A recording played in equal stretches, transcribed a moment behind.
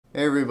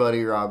Hey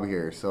everybody, Rob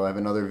here. So I have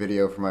another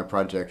video for my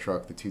project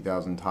truck, the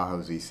 2000 Tahoe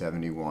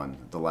Z71,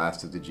 the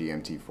last of the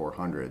GMT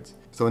 400s.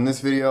 So in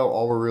this video,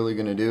 all we're really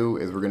going to do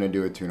is we're going to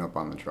do a tune-up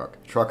on the truck.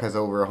 The truck has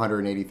over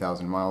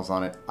 180,000 miles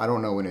on it. I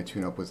don't know when a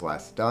tune-up was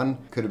last done.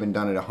 Could have been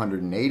done at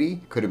 180,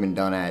 could have been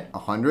done at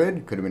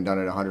 100, could have been done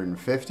at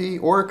 150,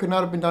 or it could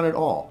not have been done at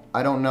all.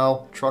 I don't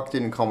know. Truck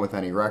didn't come with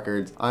any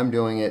records. I'm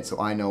doing it so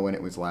I know when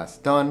it was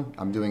last done.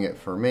 I'm doing it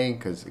for me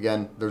because,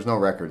 again, there's no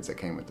records that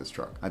came with this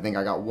truck. I think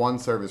I got one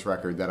service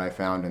record that I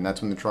found, and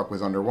that's when the truck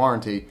was under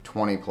warranty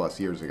 20 plus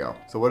years ago.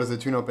 So what does the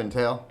tune-up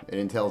entail? It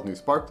entails new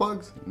spark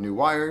plugs, new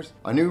wires,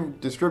 a new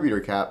distributor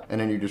cap, and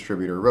a new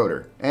distributor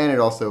rotor. And it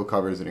also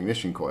covers an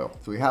ignition coil.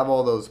 So we have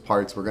all those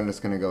parts. We're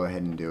just gonna go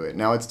ahead and do it.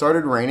 Now it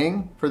started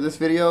raining for this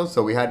video,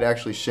 so we had to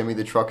actually shimmy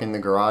the truck in the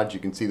garage. You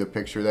can see the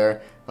picture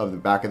there of the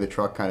back of the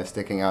truck kind of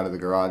sticking out of the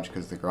garage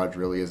because the garage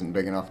really isn't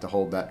big enough to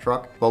hold that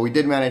truck. But we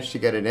did manage to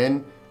get it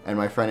in, and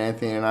my friend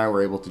Anthony and I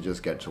were able to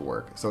just get to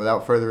work. So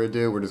without further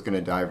ado, we're just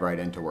gonna dive right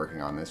into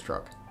working on this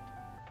truck.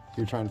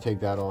 You're trying to take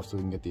that off so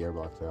we can get the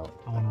airbox out.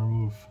 I want to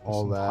remove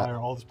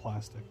all this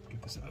plastic,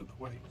 get this out of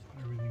the way.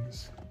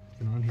 Everything's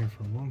been on here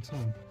for a long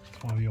time.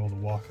 I want to be able to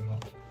walk it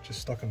off.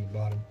 Just stuck on the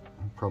bottom.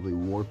 Probably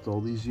warped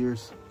all these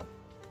years.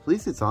 At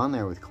least it's on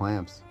there with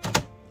clamps.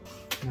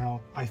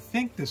 Now, I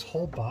think this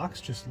whole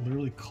box just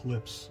literally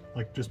clips,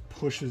 like just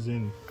pushes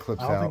in.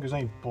 Clips I don't out. think there's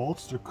any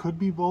bolts. There could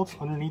be bolts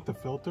underneath the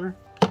filter.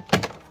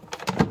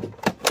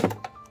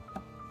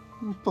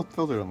 The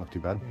filter don't look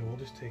too bad. Yeah,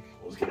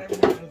 we'll get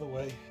everything out of the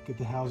way. Get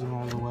the housing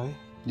out of the way.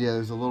 Yeah,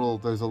 there's a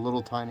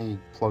little tiny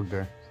plug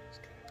there.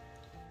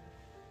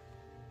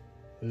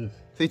 Ugh.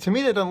 See, to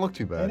me that doesn't look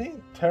too bad. It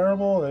ain't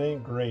terrible, it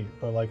ain't great,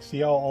 but like,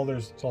 see how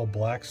it's all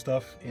black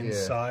stuff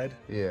inside?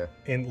 Yeah.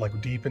 In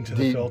like deep into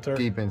the filter?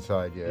 Deep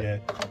inside, yeah. Yeah,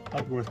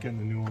 might be worth getting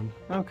a new one.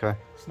 Okay.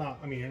 It's not,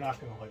 I mean, you're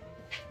not gonna like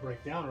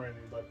break down or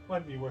anything, but it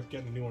might be worth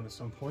getting a new one at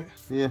some point.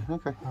 Yeah,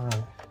 okay. All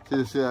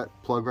right. See that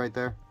plug right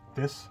there?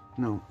 This?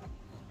 No.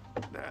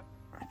 That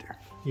right there.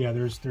 Yeah,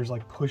 there's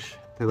like push.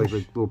 They're like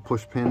little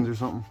push pins or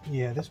something?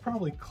 Yeah, this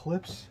probably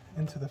clips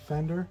into the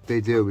fender.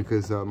 They do,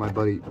 because my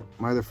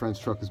other friend's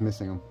truck is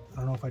missing them. I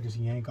don't know if I just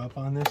yank up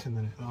on this and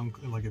then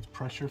like it's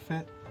pressure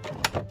fit.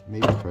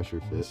 Maybe pressure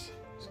fit. This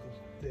goes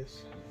like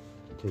this.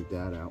 Take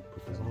that out.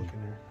 Put this Doesn't on. look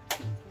in there.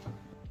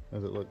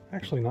 How's it look?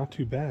 Actually, not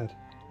too bad.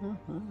 Oh,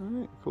 all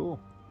right, cool.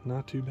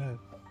 Not too bad.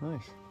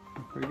 Nice.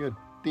 Pretty good.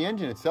 The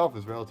engine itself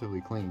is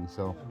relatively clean,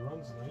 so. It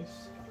runs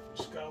nice.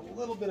 Just got a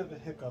little bit of a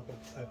hiccup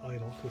at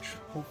idle, which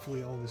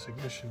hopefully all this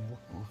ignition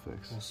will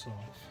fix. Will solve.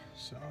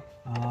 So,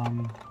 I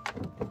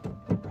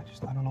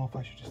don't know if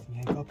I should just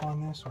yank up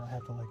on this or I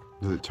have to like.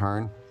 Does it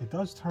turn? It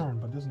does turn,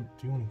 but it doesn't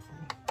do anything.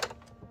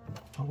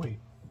 Oh wait.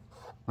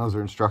 Oh, is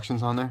there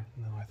instructions on there?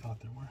 No, I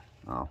thought there were.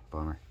 Oh,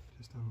 bummer.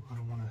 Just I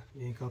don't want to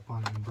yank up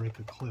on it and break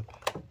a clip.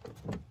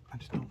 I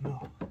just don't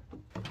know.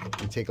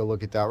 And take a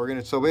look at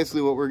that. So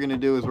basically what we're gonna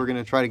do is we're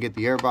gonna try to get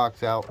the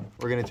airbox out.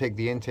 We're gonna take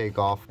the intake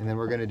off, and then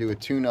we're gonna do a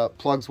tune-up,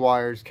 plugs,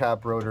 wires,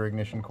 cap, rotor,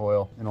 ignition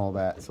coil, and all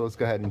that. So let's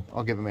go ahead and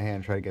I'll give him a hand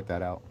and try to get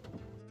that out.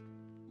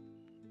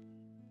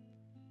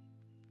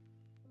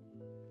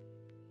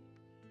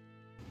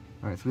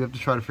 All right, so we have to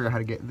try to figure out how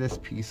to get this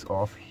piece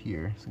off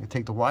here. So I'm gonna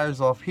take the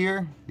wires off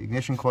here. The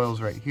ignition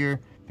coil's right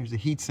here. There's a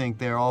heat sink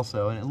there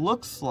also, and it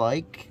looks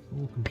like a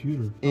little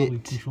computer probably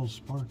controls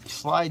sparks.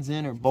 Slides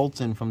in or bolts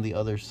in from the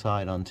other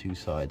side on two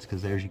sides,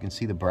 because there's, you can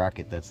see the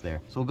bracket that's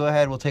there. So we'll go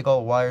ahead, we'll take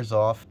all the wires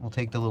off, we'll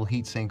take the little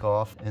heat sink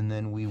off, and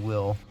then we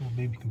will, little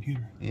baby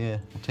computer. Yeah,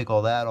 we'll take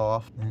all that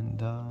off, and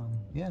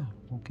yeah,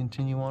 we'll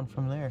continue on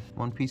from there,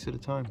 one piece at a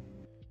time.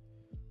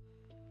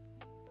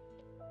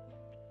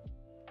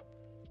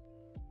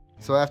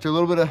 So after a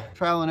little bit of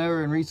trial and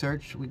error and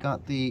research, we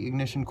got the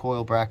ignition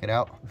coil bracket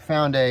out. We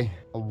found a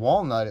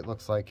walnut, it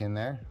looks like, in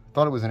there.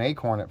 Thought it was an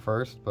acorn at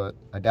first, but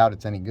I doubt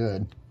it's any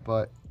good.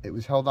 But it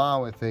was held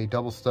on with a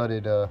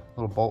double-studded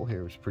little bolt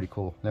here, which is pretty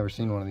cool. Never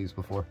seen one of these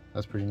before.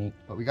 That's pretty neat.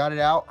 But we got it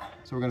out,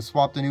 so we're gonna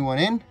swap the new one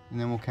in, and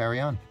then we'll carry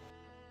on.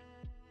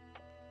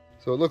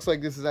 So it looks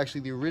like this is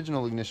actually the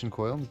original ignition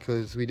coil,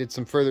 because we did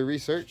some further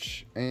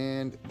research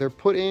and they're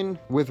put in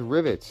with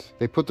rivets.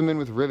 They put them in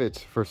with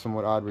rivets for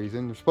somewhat odd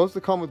reason. They're supposed to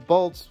come with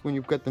bolts when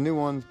you get the new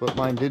ones, but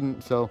mine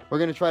didn't. So we're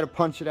gonna try to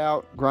punch it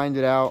out, grind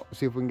it out,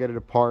 see if we can get it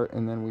apart,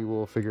 and then we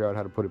will figure out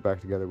how to put it back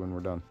together when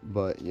we're done.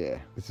 But yeah,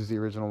 this is the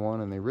original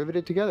one and they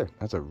riveted together.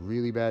 That's a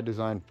really bad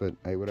design, but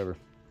hey, whatever.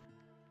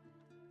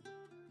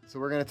 So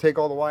we're gonna take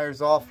all the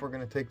wires off, we're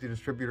gonna take the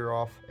distributor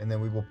off, and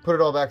then we will put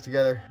it all back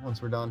together once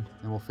we're done,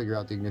 and we'll figure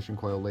out the ignition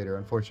coil later.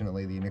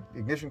 Unfortunately, the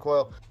ignition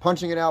coil,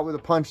 punching it out with a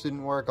punch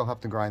didn't work. I'll have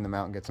to grind them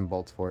out and get some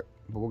bolts for it.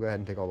 But we'll go ahead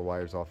and take all the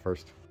wires off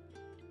first.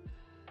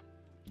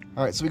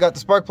 All right, so we got the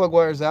spark plug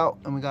wires out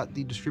and we got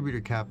the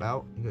distributor cap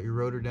out. You got your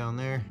rotor down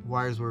there.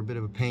 Wires were a bit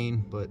of a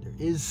pain, but there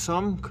is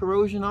some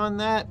corrosion on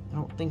that. I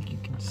don't think you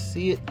can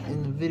see it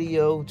in the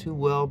video too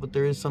well, but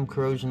there is some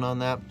corrosion on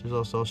that. There's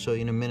also, I'll show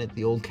you in a minute,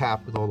 the old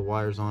cap with all the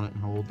wires on it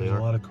and how old they are. There's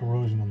a lot of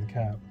corrosion on the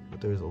cap.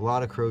 There's a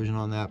lot of corrosion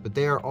on that, but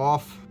they are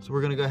off. So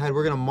we're gonna go ahead,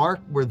 we're gonna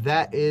mark where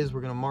that is. We're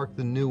gonna mark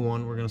the new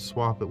one. We're gonna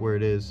swap it where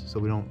it is so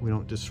we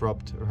don't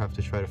disrupt or have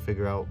to try to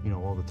figure out, you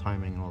know, all the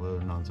timing and all the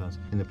other nonsense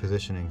in the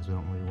positioning, because we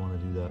don't really want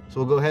to do that. So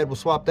we'll go ahead, we'll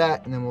swap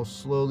that, and then we'll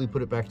slowly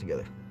put it back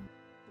together.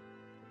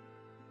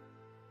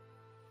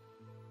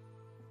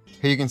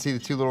 Here you can see the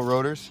two little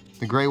rotors.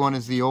 The gray one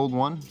is the old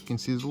one. You can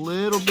see there's a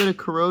little bit of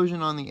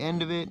corrosion on the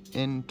end of it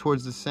and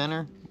towards the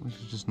center, which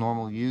is just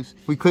normal use.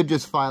 We could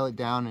just file it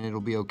down and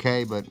it'll be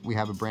okay, but we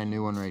have a brand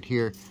new one right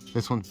here.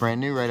 This one's brand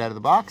new right out of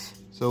the box.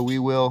 So we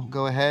will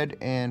go ahead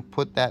and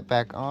put that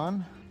back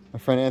on. My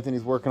friend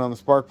Anthony's working on the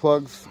spark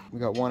plugs. We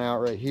got one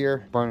out right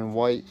here, burning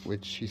white,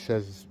 which he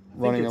says is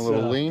running a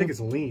little lean. I think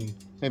it's lean.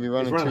 Maybe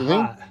running too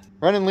lean?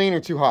 Running lean or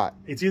too hot?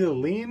 It's either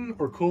lean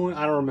or coolant.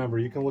 I don't remember.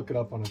 You can look it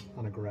up on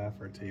a graph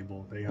or a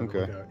table. They have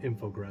like an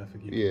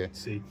infographic you can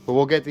see. But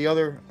we'll get the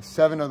other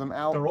 7 of them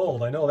out. They're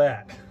old. I know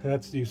that.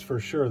 That's used for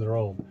sure. They're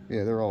old.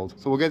 Yeah, they're old.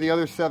 So we'll get the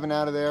other 7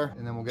 out of there,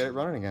 and then we'll get it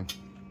running again.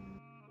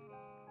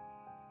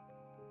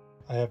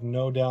 I have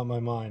no doubt in my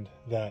mind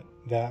that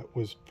that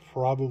was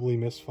probably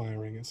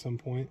misfiring at some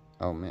point.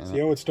 Oh, man. See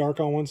how it's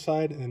dark on one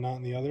side and then not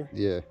on the other?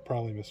 Yeah.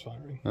 Probably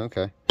misfiring.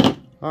 Okay.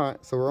 All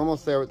right, so we're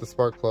almost there with the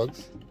spark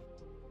plugs.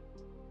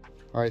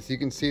 All right, so you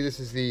can see this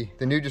is the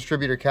new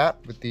distributor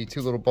cap with the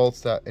 2 little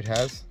bolts that it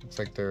has. Looks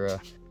like they're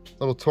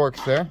little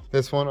Torx there.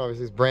 This one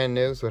obviously is brand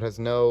new, so it has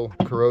no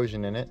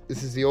corrosion in it.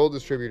 This is the old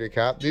distributor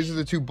cap. These are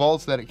the 2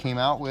 bolts that it came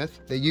out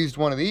with. They used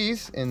one of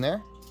these in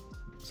there.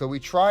 So we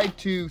tried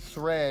to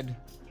thread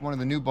one of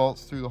the new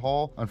bolts through the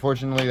hole.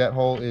 Unfortunately, that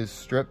hole is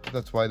stripped.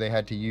 That's why they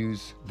had to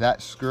use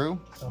that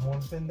screw.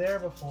 Someone's been there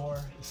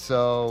before.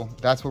 So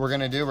that's what we're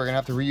gonna do. We're gonna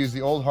have to reuse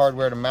the old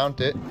hardware to mount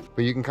it,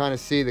 but you can kind of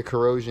see the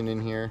corrosion in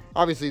here.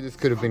 Obviously, this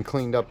could have been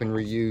cleaned up and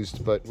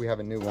reused, but we have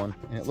a new one.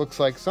 And it looks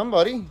like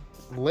somebody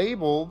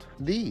labeled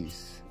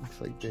these.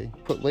 Looks like they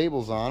put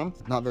labels on them.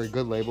 Not very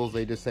good labels.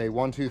 They just say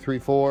 1, 2, 3,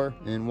 4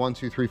 and 1,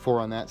 2, 3, 4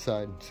 on that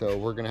side. So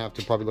we're gonna have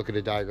to probably look at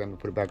a diagram to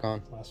put it back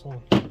on. Last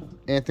one.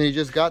 Anthony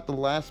just got the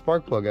last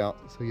spark plug out.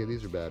 So yeah,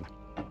 these are bad.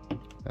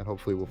 That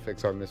hopefully will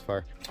fix our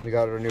misfire. We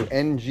got our new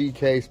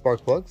NGK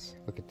spark plugs.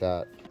 Look at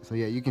that. So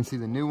yeah, you can see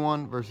the new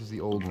one versus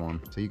the old one.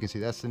 So you can see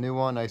that's the new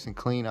one, nice and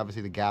clean.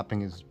 Obviously the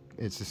gapping is,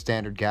 it's the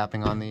standard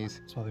gapping on these.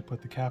 That's why they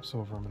put the caps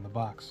over them in the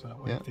box. So that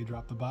way if they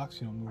drop the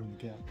box, you don't move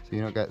the gap. So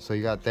you don't got, so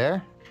you got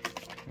there.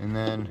 And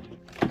then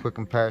quick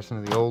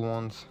comparison to the old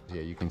ones.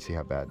 Yeah, you can see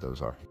how bad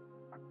those are.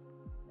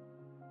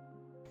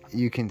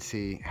 You can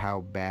see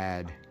how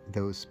bad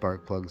those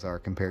spark plugs are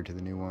compared to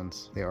the new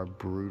ones. They are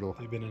brutal.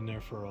 They've been in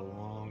there for a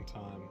long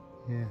time.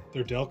 Yeah.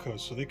 They're Delcos,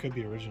 so they could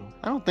be original.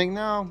 I don't think,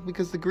 no,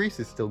 because the grease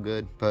is still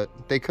good, but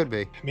they could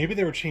be. Maybe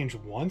they were changed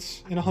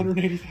once in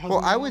 180,000.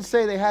 Well, I would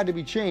say they had to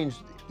be changed.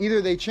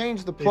 Either they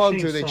changed the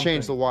plugs or they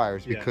changed the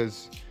wires,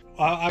 because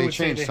I would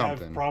say they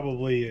something. have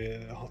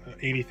probably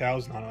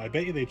 80,000 on it. I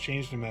bet you they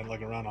changed them at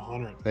like around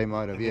 100. They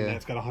might have, yeah.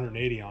 It's got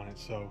 180 on it,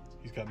 so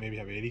he's got maybe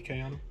have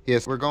 80K on it.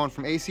 Yes, we're going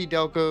from AC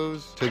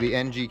Delcos to the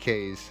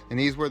NGKs, and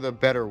these were the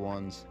better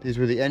ones. These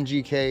were the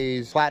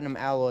NGKs platinum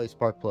alloy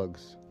spark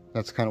plugs.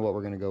 That's kind of what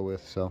we're going to go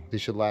with, so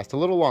these should last a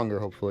little longer,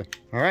 hopefully.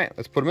 All right,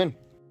 let's put them in.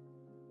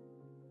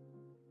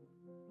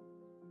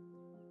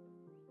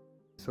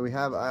 So we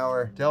have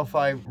our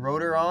Delphi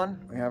rotor on.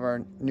 We have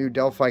our new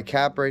Delphi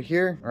cap right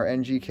here, our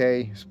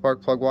NGK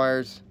spark plug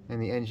wires,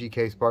 and the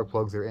NGK spark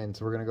plugs are in.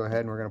 So we're gonna go ahead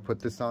and we're gonna put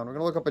this on. We're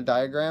gonna look up a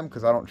diagram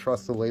because I don't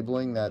trust the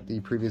labeling that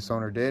the previous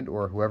owner did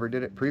or whoever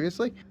did it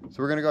previously.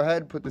 So we're gonna go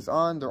ahead and put this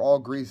on. They're all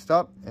greased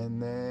up,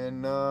 and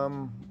then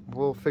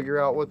we'll figure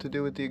out what to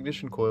do with the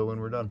ignition coil when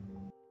we're done.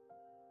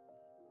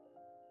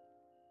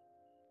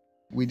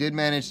 We did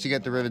manage to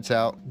get the rivets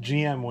out.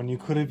 GM, when you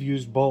could have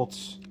used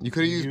bolts. You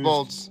could have used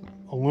bolts.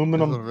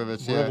 Aluminum little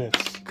rivets. Yeah.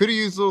 Could have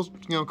used little,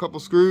 a couple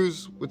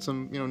screws with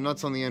some,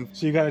 nuts on the end.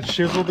 So you got to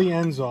chisel the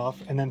ends off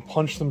and then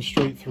punch them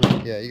straight through.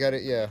 Yeah, you got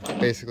it. Yeah,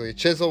 basically a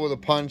chisel with a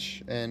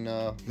punch and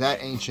that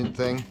ancient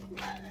thing.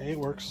 Hey, it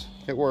works.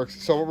 It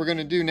works. So what we're going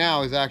to do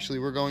now is actually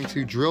we're going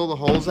to drill the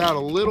holes out a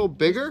little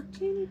bigger,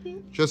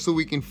 just so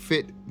we can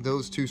fit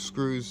those 2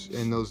 screws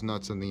and those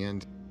nuts on the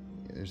end.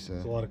 There's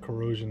a lot of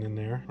corrosion in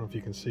there. I don't know if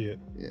you can see it.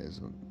 Yeah, there's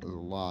a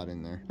lot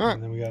in there. All right.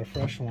 And then we got a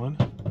fresh one.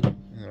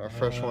 And our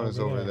fresh one is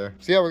over there.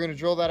 So yeah, we're gonna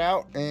drill that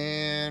out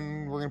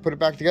and we're gonna put it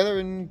back together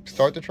and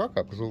start the truck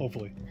up.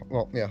 Hopefully.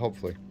 Well, yeah,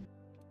 hopefully.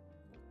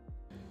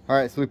 All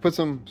right, so we put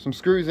some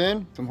screws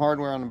in, some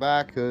hardware on the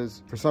back,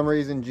 because for some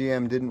reason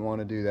GM didn't want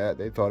to do that.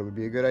 They thought it would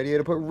be a good idea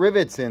to put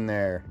rivets in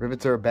there.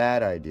 Rivets are a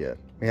bad idea.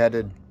 We had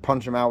to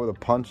punch them out with a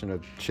punch and a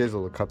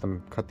chisel to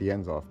cut the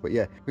ends off. But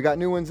yeah, we got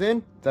new ones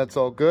in. That's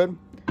all good.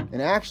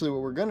 And actually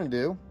what we're gonna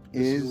do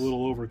is a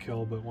little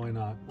overkill, but why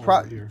not?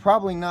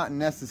 Probably not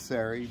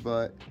necessary,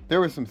 but there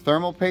was some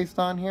thermal paste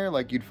on here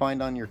like you'd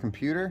find on your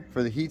computer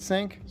for the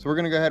heatsink. So we're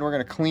gonna go ahead and we're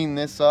gonna clean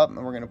this up and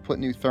we're gonna put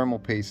new thermal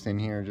paste in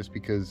here just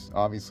because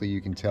obviously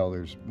you can tell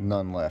there's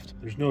none left.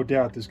 There's no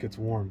doubt this gets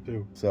warm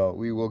too. So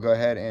we will go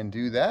ahead and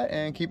do that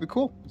and keep it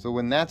cool. So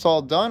when that's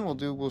all done,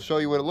 we'll show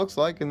you what it looks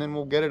like and then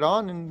we'll get it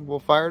on and we'll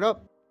fire it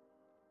up.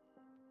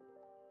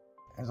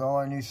 There's all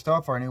our new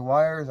stuff, our new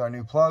wires, our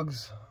new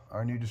plugs,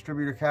 our new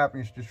distributor cap,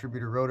 new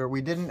distributor rotor.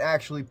 We didn't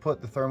actually put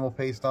the thermal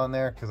paste on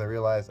there because I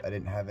realized I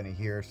didn't have any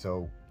here,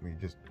 so we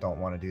just don't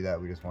want to do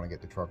that. We just want to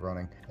get the truck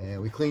running. And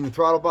we cleaned the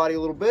throttle body a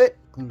little bit,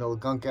 cleaned all the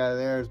gunk out of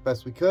there as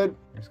best we could.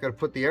 We just got to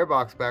put the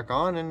airbox back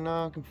on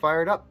and can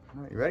fire it up.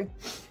 All right, you ready?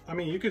 I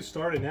mean, you could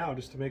start it now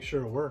just to make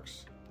sure it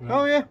works.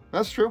 Oh yeah,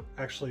 that's true.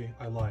 Actually,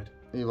 I lied.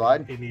 You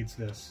lied? It needs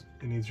this.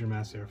 It needs your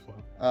mass airflow.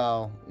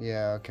 Oh,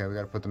 yeah, okay. We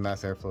got to put the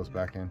mass airflows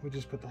back in. We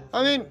just put the whole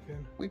I thing mean, back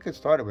in. we could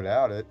start it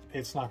without it.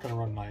 It's not going to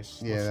run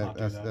nice. Yeah,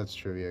 that's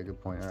true. Yeah,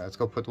 good point. All right, let's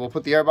go we'll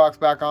put the airbox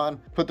back on,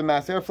 put the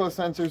mass airflow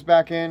sensors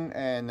back in,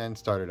 and then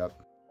start it up.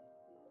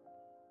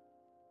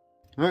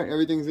 All right,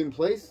 everything's in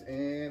place,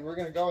 and we're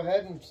going to go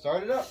ahead and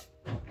start it up.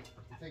 We'll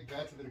take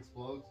bets if it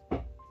explodes.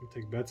 We'll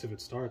take bets if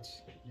it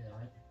starts. Yeah,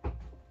 right.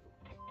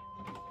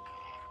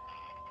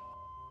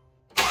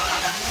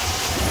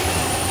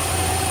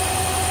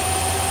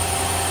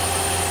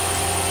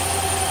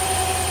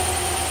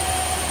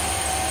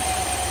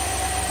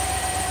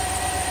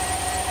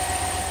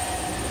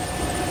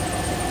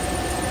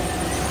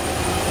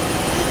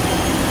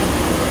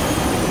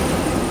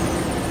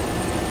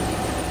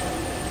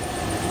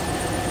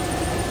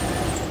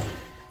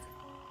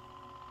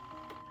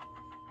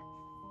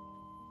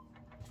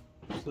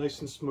 It's nice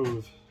and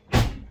smooth.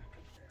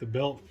 The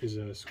belt is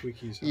a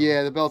squeaky sound.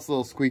 Yeah, the belt's a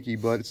little squeaky,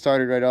 but it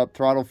started right up.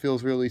 Throttle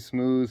feels really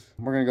smooth.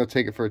 We're going to go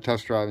take it for a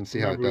test drive and see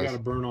how it does. We got to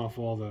burn off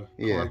all the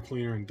carb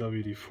cleaner and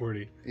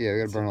WD-40. Yeah, we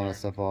got to burn all that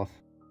stuff off.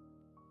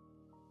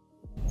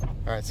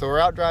 All right, so we're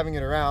out driving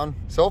it around.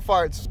 So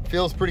far, it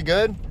feels pretty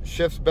good.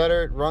 Shifts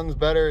better, it runs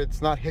better.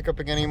 It's not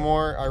hiccuping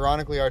anymore.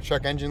 Ironically, our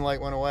check engine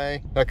light went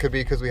away. That could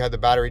be because we had the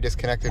battery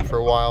disconnected for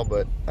a while,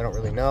 but I don't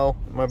really know.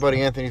 My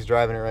buddy Anthony's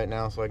driving it right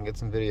now, so I can get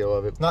some video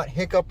of it. It's not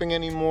hiccuping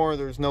anymore.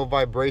 There's no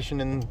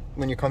vibration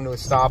when you come to a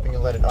stop and you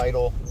let it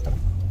idle.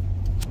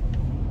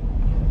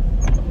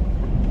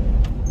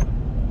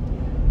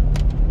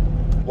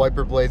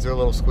 Wiper blades are a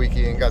little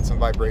squeaky and got some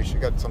vibration,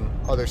 got some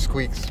other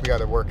squeaks we got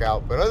to work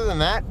out. But other than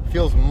that,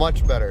 feels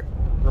much better.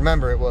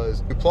 Remember, it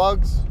was new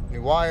plugs,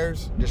 new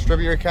wires,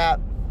 distributor cap,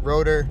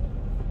 rotor,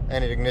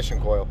 and an ignition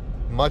coil.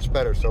 Much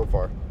better so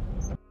far.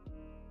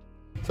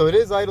 So it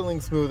is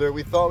idling smoother.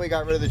 We thought we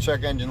got rid of the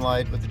check engine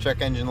light, but the check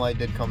engine light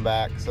did come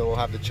back, so we'll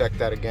have to check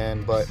that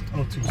again. But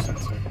O2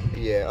 sensor.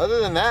 Yeah, other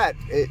than that,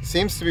 it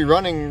seems to be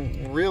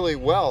running really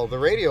well. The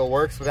radio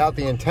works without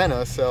the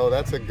antenna, so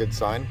that's a good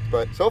sign.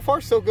 But so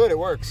far, so good. It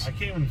works. I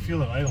can't even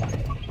feel it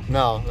idling.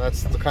 No,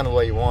 that's the kind of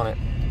way you want it.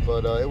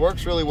 But it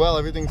works really well.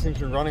 Everything seems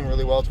to be running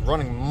really well. It's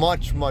running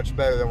much, much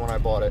better than when I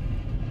bought it.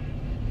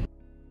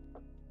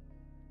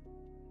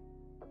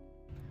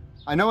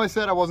 I know I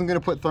said I wasn't going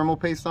to put thermal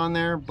paste on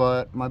there,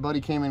 but my buddy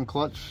came in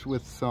clutch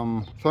with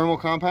some thermal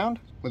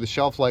compound with a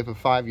shelf life of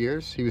 5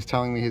 years. He was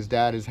telling me his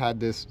dad has had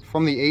this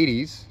from the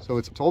 80s, so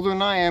it's older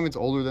than I am, it's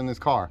older than this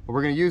car. But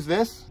we're going to use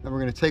this, then we're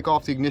going to take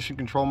off the ignition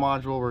control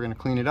module, we're going to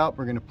clean it up,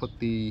 we're going to put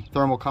the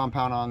thermal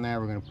compound on there,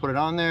 we're going to put it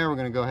on there, we're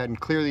going to go ahead and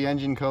clear the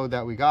engine code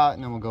that we got,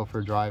 and then we'll go for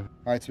a drive.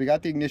 All right, so we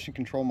got the ignition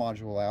control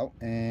module out,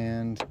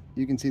 and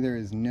you can see there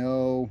is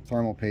no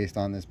thermal paste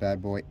on this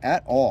bad boy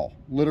at all.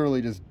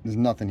 Literally just, there's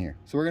nothing here.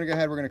 So we're going to go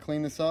ahead, we're going to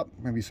clean this up,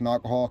 maybe some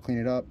alcohol, clean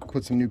it up,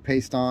 put some new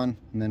paste on,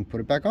 and then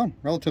put it back on.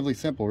 Relatively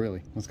simple,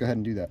 really. Let's go ahead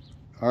and do that.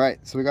 All right,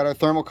 so we got our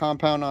thermal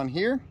compound on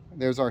here.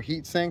 There's our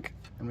heat sink,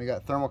 and we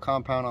got thermal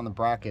compound on the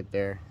bracket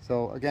there.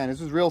 So again, this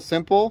is real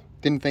simple.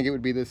 Didn't think it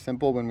would be this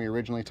simple when we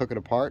originally took it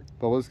apart,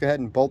 but let's go ahead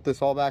and bolt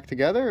this all back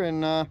together,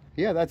 and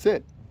yeah, that's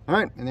it. All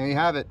right, and there you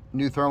have it.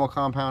 New thermal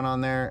compound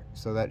on there,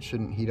 so that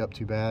shouldn't heat up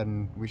too bad,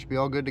 and we should be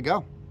all good to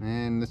go.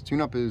 And this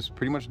tune-up is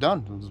pretty much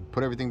done. We'll just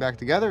put everything back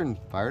together and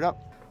fire it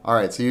up. All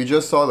right, so you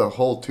just saw the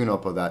whole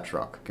tune-up of that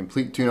truck.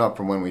 Complete tune-up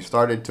from when we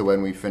started to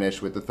when we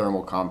finished with the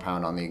thermal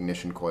compound on the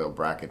ignition coil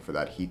bracket for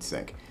that heat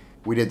sink.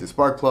 We did the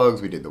spark plugs,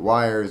 we did the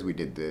wires, we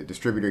did the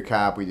distributor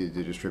cap, we did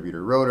the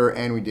distributor rotor,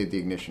 and we did the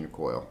ignition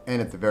coil.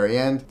 And at the very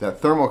end, that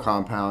thermal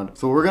compound.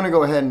 So what we're gonna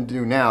go ahead and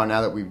do now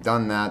that we've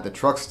done that, the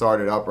truck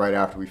started up right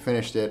after we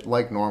finished it,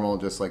 like normal,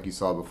 just like you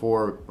saw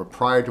before. But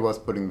prior to us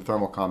putting the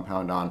thermal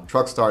compound on,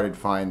 truck started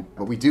fine.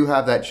 But we do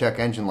have that check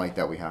engine light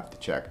that we have to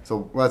check.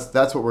 So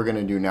that's what we're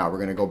gonna do now. We're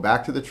gonna go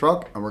back to the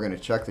truck and we're gonna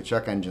check the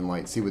check engine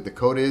light, see what the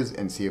code is,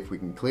 and see if we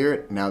can clear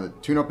it now that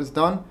the tune-up is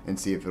done, and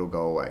see if it'll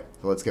go away.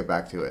 So let's get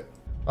back to it.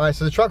 All right,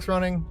 so the truck's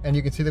running, and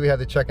you can see that we have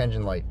the check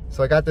engine light.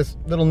 So I got this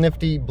little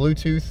nifty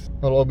Bluetooth,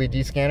 little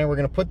OBD scanner. We're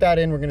gonna put that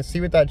in, we're gonna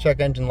see what that check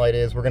engine light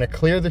is. We're gonna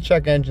clear the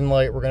check engine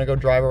light. We're gonna go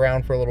drive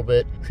around for a little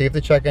bit, see if the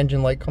check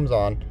engine light comes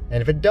on.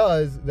 And if it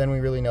does, then we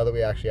really know that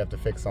we actually have to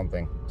fix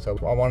something. So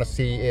I wanna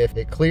see if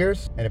it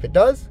clears, and if it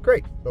does,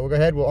 great. So we'll go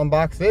ahead, we'll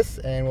unbox this,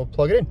 and we'll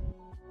plug it in.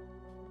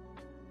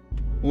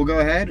 We'll go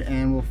ahead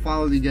and we'll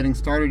follow the getting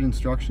started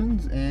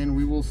instructions and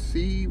we will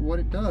see what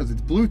it does.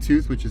 It's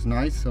Bluetooth, which is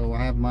nice, so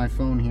I have my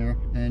phone here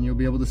and you'll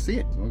be able to see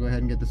it. So I'll go ahead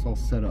and get this all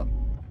set up.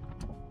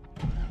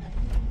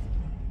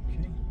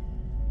 Okay.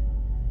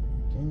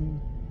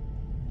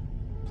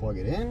 Plug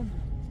it in.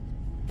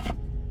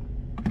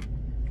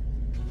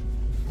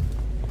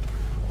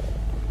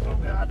 Oh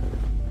God.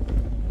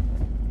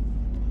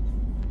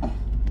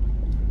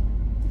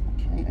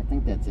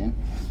 that's in.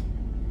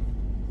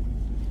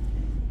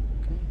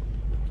 Okay.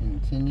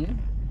 Continue.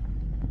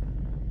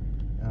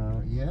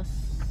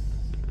 Yes.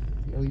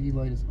 The LED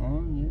light is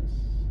on, yes.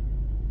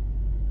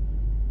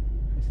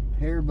 Press the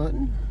pair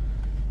button.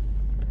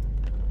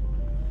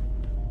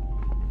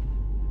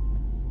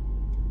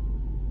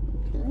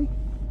 Okay.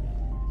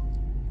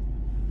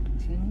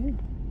 Continue.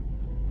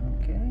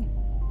 Okay.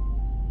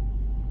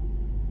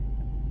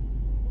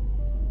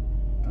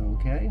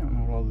 Okay, I don't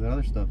know what all the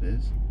other stuff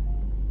is.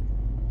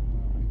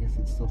 I guess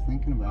it's still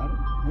thinking about it.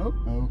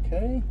 Oh,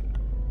 okay.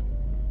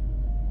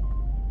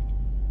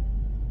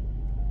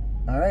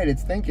 Alright,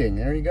 it's thinking.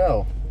 There you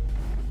go.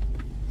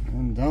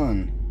 I'm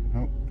done.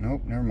 Oh,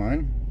 nope, never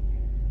mind.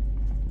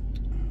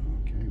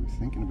 Okay, it was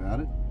thinking about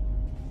it.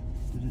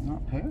 Did it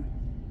not pair?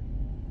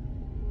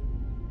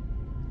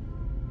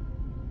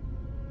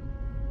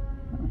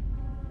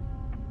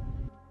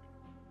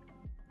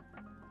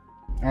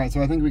 Alright,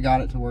 so I think we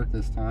got it to work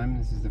this time.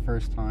 This is the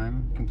first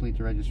time. Complete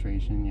the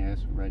registration.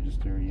 Yes,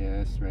 register.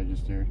 Yes,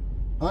 register.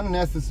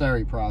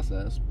 Unnecessary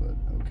process, but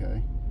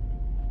okay.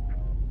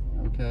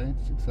 Okay,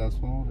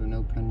 successful. There are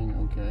no pending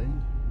okay.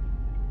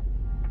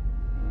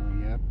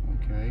 Yep,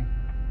 okay.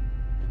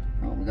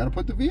 Oh, we gotta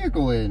put the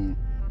vehicle in.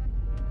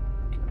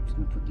 Okay, I'm just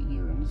gonna put the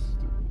year in. This is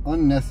the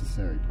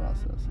unnecessary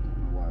process. I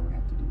don't know why we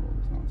have to do all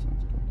this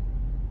nonsense, but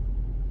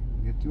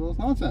we have to do all this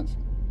nonsense.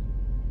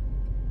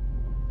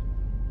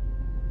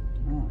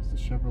 Oh, it's the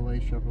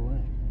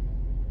Chevrolet.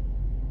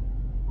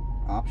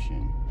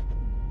 Option.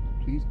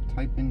 Please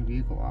type in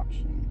vehicle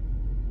option.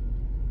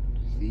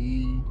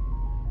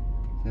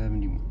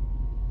 Z71.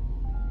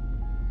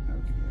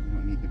 Okay, we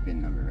don't need the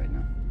VIN number right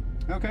now.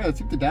 Okay, let's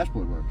see if the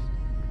dashboard works.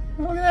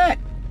 Oh, look at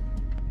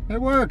that!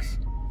 It works!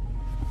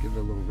 Give it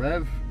a little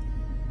rev.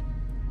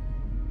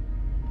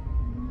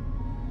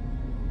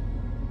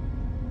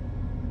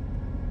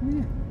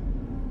 Yeah.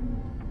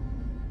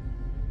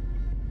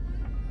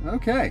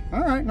 Okay,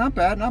 alright, not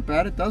bad, not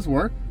bad. It does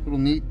work. Little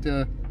neat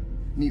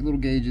little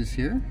gauges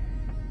here.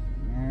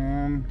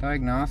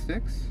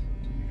 Diagnostics.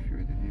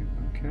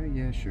 Okay,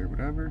 yeah, sure,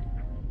 whatever.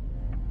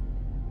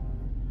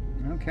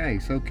 Okay,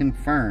 so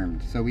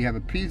confirmed. So we have a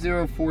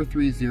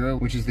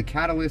P0430, which is the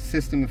catalyst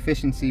system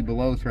efficiency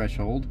below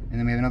threshold. And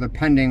then we have another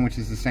pending, which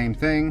is the same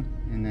thing.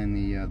 And then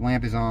the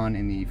lamp is on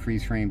in the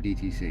freeze frame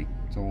DTC.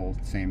 It's all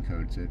the same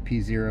code. It's a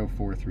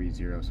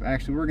P0430. So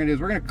actually what we're gonna do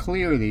is we're gonna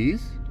clear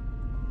these.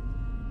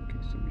 Okay,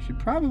 so we should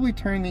probably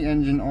turn the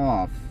engine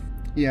off.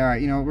 Yeah, all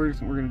right, you know, we're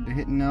gonna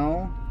hit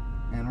no,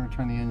 and we're gonna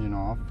turn the engine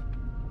off.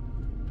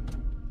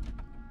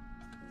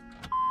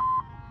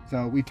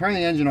 So we turn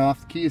the engine off,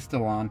 the key is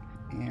still on.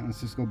 And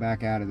let's just go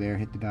back out of there,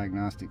 hit the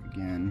diagnostic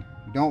again.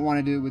 We don't want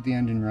to do it with the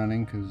engine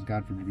running, because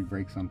God forbid we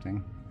break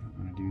something. I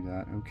don't want to do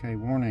that. Okay,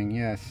 warning,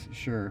 yes,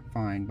 sure,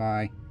 fine,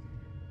 bye.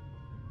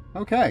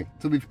 Okay,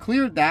 so we've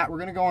cleared that. We're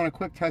going to go on a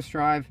quick test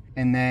drive,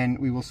 and then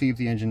we will see if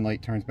the engine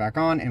light turns back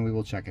on, and we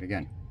will check it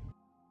again.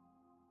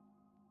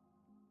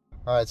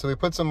 Alright, so we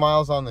put some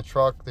miles on the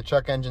truck. The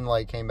check engine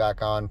light came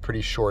back on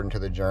pretty short into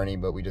the journey,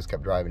 but we just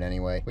kept driving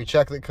anyway. We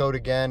checked the code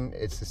again.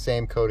 It's the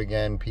same code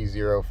again,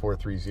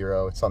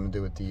 P0430. It's something to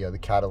do with the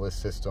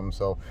catalyst system.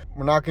 So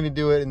we're not going to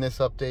do it in this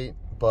update,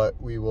 but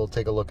we will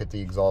take a look at the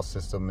exhaust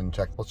system and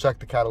we'll check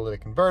the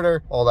catalytic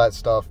converter, all that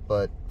stuff.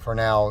 But for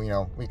now, you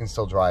know, we can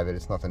still drive it.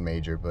 It's nothing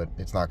major, but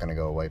it's not going to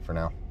go away for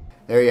now.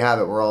 There you have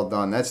it, we're all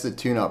done. That's the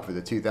tune-up for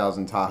the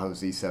 2000 Tahoe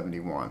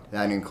Z71.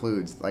 That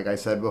includes, like I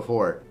said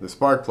before, the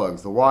spark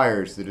plugs, the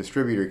wires, the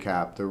distributor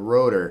cap, the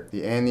rotor,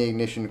 and the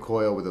ignition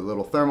coil with a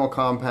little thermal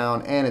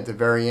compound, and at the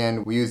very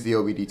end, we used the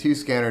OBD2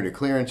 scanner to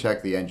clear and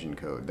check the engine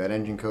code. That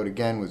engine code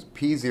again was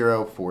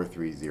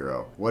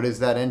P0430. What is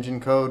that engine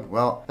code?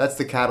 Well, that's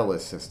the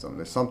catalyst system.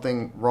 There's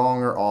something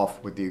wrong or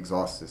off with the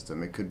exhaust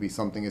system. It could be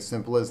something as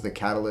simple as the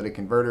catalytic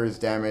converter is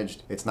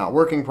damaged, it's not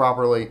working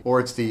properly,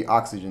 or it's the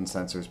oxygen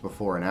sensors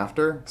before and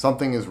after.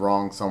 Something is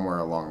wrong somewhere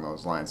along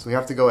those lines. So we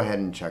have to go ahead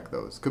and check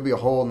those. Could be a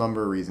whole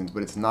number of reasons,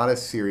 but it's not a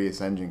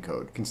serious engine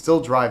code. You can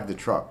still drive the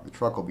truck. The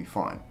truck will be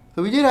fine.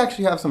 So we did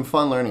actually have some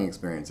fun learning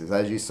experiences.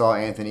 As you saw,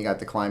 Anthony got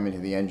to climb into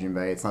the engine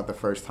bay. It's not the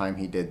first time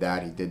he did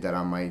that. He did that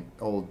on my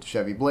old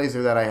Chevy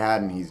Blazer that I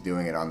had, and he's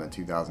doing it on the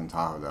 2000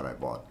 Tahoe that I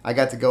bought. I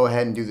got to go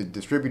ahead and do the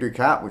distributor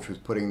cap, which was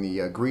putting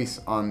the grease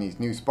on these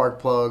new spark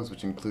plugs,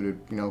 which included,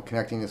 you know,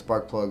 connecting the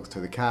spark plugs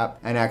to the cap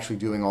and actually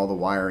doing all the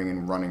wiring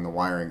and running the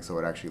wiring, so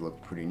it actually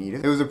looked pretty neat.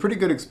 It was a pretty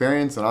good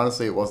experience, and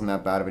honestly, it wasn't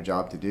that bad of a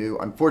job to do.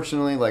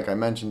 Unfortunately, like I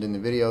mentioned in the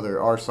video,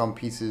 there are some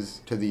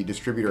pieces to the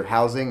distributor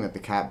housing that the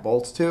cap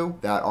bolts to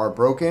that are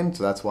broken,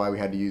 so that's why we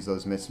had to use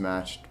those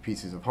mismatched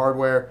pieces of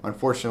hardware.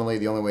 Unfortunately,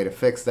 the only way to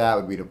fix that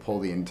would be to pull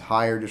the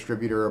entire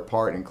distributor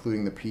apart,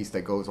 including the piece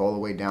that goes all the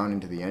way down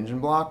into the engine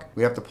block.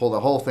 We have to pull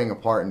the whole thing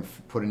apart and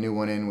put a new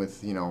one in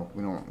with, you know,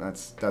 we don't,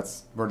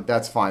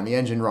 that's fine. The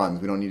engine runs.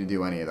 We don't need to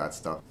do any of that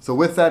stuff. So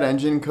with that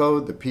engine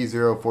code, the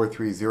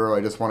P0430,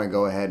 I just want to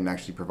go ahead and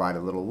actually provide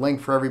a little link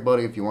for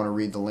everybody. If you want to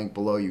read the link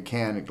below, you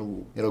can.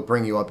 It'll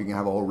bring you up. You can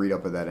have a whole read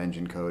up of that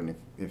engine code, and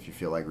if you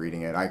feel like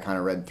reading it. I kind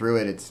of read through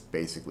it. It's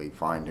basically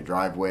fine. fine to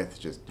drive with.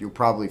 Just you'll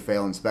probably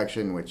fail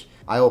inspection, which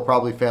I will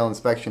probably fail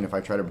inspection if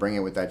I try to bring it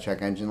with that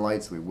check engine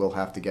light, so we will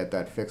have to get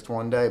that fixed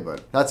one day,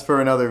 but that's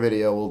for another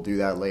video. We'll do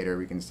that later.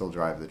 We can still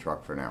drive the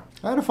truck for now.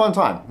 I had a fun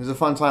time. It was a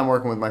fun time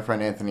working with my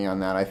friend Anthony on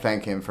that. I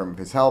thank him for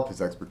his help,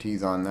 his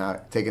expertise on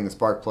that, taking the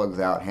spark plugs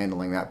out,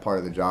 handling that part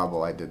of the job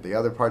while I did the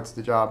other parts of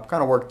the job.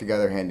 Kind of worked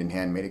together hand in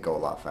hand, made it go a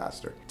lot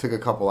faster. Took a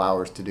couple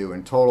hours to do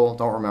in total.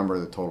 Don't remember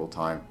the total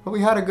time, but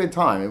we had a good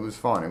time. It was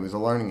fun. It was a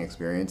learning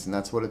experience, and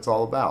that's what it's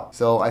all about.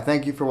 So I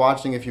thank you for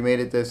watching if you made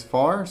it this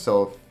far.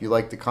 So if you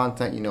like the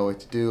content, you know what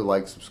to do.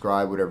 Like,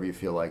 subscribe, whatever you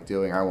feel like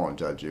doing. I won't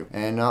judge you.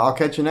 And I'll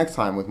catch you next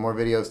time with more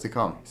videos to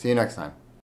come. See you next time.